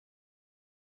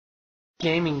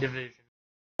Gaming Division.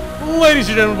 Ladies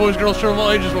and gentlemen, boys, girls, children of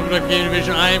all ages, welcome to Gaming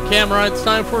Division. I am Cameron. It's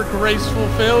time for Graceful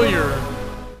Failure.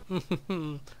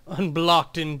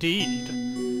 Unblocked indeed.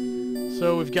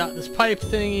 So we've got this pipe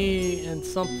thingy and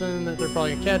something that they're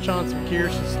probably gonna catch on, some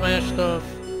gears to smash stuff.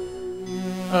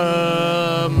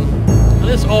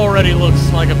 This already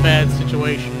looks like a bad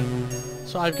situation.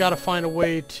 So I've got to find a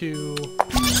way to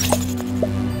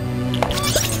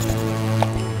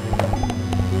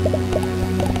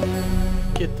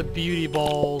get the beauty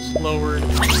balls lowered,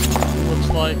 looks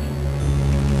like.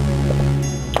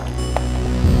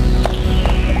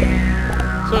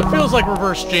 So it feels like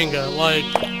reverse Jenga, like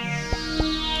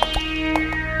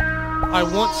I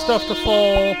want stuff to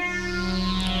fall,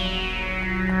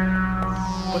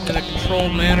 but in a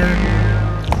controlled manner.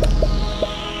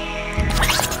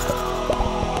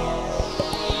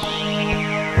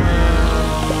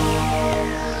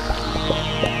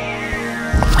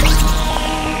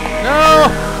 No!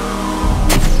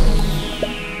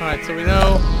 Alright, so we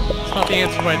know it's not the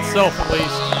answer by itself, at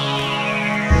least.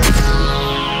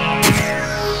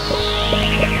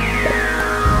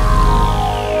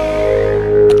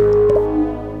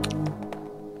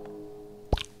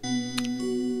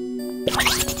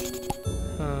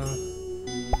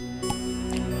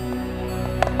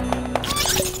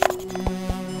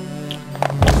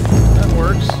 That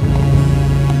works.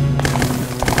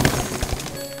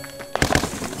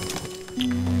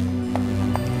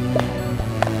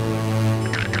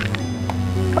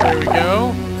 There we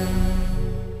go.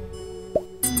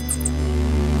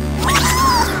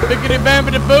 Biggity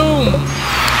babbity boom!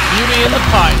 Beauty in the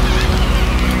pipe.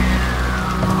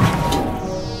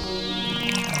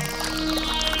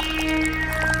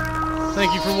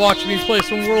 Thank you for watching me play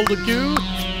some World of Goo.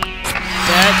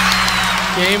 That's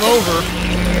game over.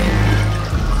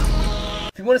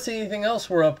 If you want to see anything else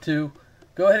we're up to,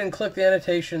 go ahead and click the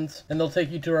annotations and they'll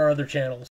take you to our other channels.